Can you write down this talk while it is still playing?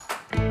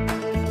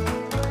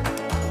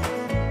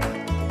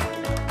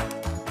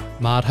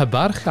Mae'r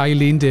hybarch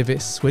Eileen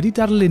Davies wedi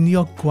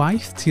darlunio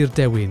gwaith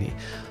Turdewini,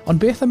 ond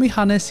beth am ei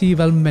hanes hi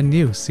fel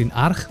menyw sy'n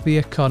arch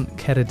ddiacon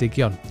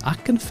Ceredigion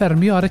ac yn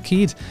ffermio ar y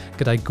cyd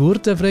gyda'i gŵr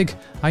dyfrig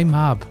a'i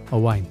mab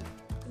Owain.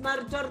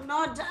 Mae'r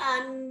diwrnod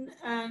yn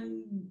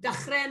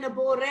dechrau yn y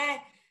bore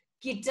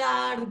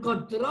gyda'r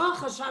godro,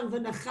 achos rhan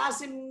fynycha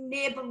sy'n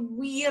neb yn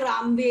wir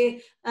am fi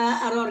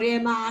yr oriau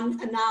man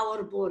yna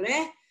o'r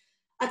bore.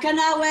 Ac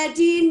yna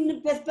wedyn,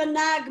 beth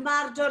bynnag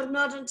mae'r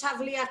diwrnod yn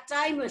taflu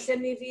atai, felly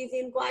mi fydd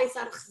hi'n gwaith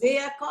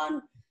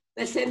archddeacon,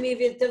 felly mi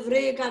fydd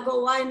dyfrig ac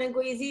Owain yn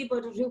gweiddi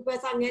bod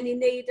rhywbeth angen i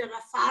wneud ar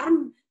y ffarm,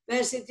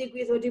 fel sydd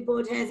digwydd wedi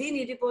bod heddi,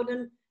 ni wedi bod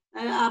yn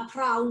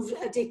prawf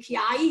y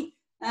diciau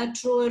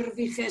trwy'r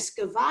fiches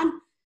gyfan.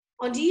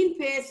 Ond un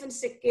peth yn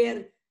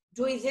sicr,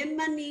 dwi ddim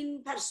yn un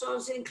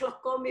person sy'n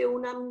cloco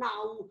mewn am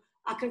 9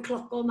 ac yn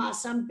cloco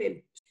mas am 5.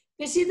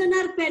 Be sydd yn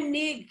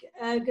arbennig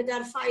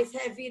gyda'r ffaith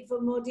hefyd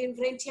fod mod i'n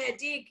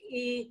freintiedig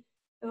i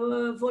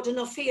fod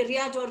yn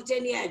offeiriad o'r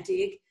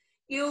deniedig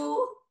yw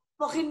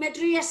bod chi'n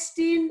medru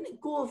estyn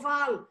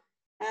gofal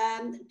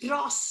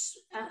dros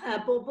y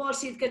bobl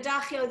sydd gyda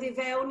chi oddi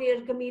fewn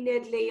i'r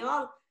gymuned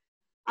leol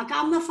ac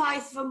am y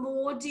ffaith fy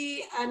mod i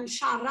yn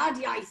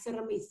siarad iaith yr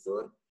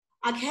ymwythwr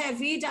ac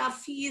hefyd a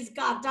ffydd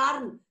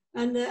gadarn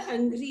yn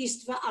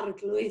nghrist fy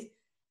arglwydd,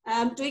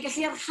 dwi'n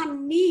gallu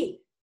rhannu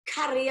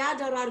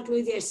cariad o'r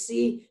arglwydd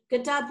Iesu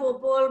gyda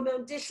bobl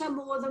mewn dull a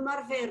modd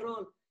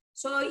ymarferol.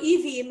 So i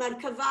fi mae'r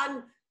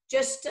cyfan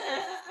jyst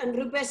yn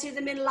rhywbeth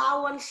sydd yn mynd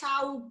law yn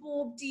llaw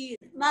bob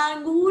dydd.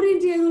 Mae ngŵr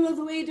i'n dewl o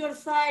ddweud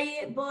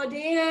wrthai bod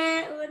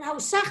yn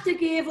hawsach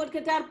dy fod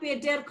gyda'r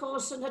 4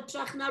 cos yn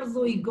hytrach na'r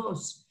 2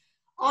 gos.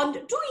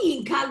 Ond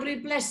dwi'n cael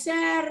rhyw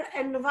bleser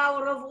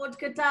enfawr o fod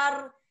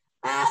gyda'r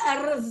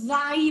yr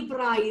 2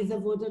 braidd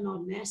o fod yn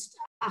onest,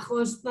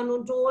 achos maen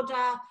nhw'n dod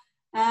â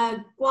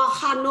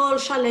gwahanol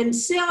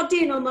sialense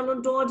odyn, ond maen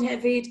nhw'n dod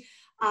hefyd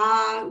a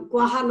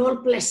gwahanol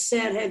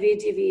bleser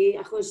hefyd i fi,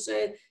 achos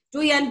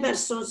dwi yn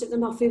berson sydd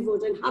yn hoffi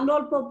fod yn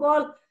nghanol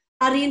pobl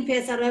a'r un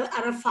peth ar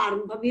y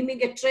ffarm. Pan fi'n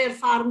mynd gytre i'r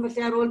ffarm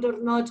felly ar ôl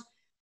diwrnod,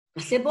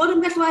 felly bod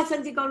yn gallwaith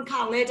yn ddigon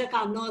caled ac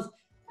anodd,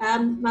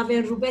 mae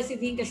fe'n rhywbeth i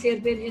fi'n gallu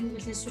erbyn hyn,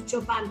 felly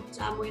switcho bant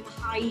a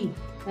mwynhau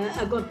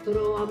y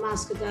godro a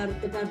mas gyda'r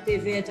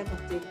defed ac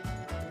ati.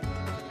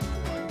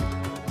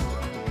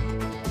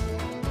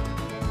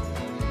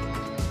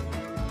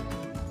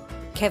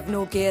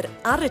 Cefnogir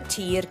ar y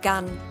tir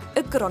gan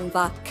y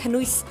gronfa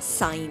cynnwys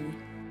sain.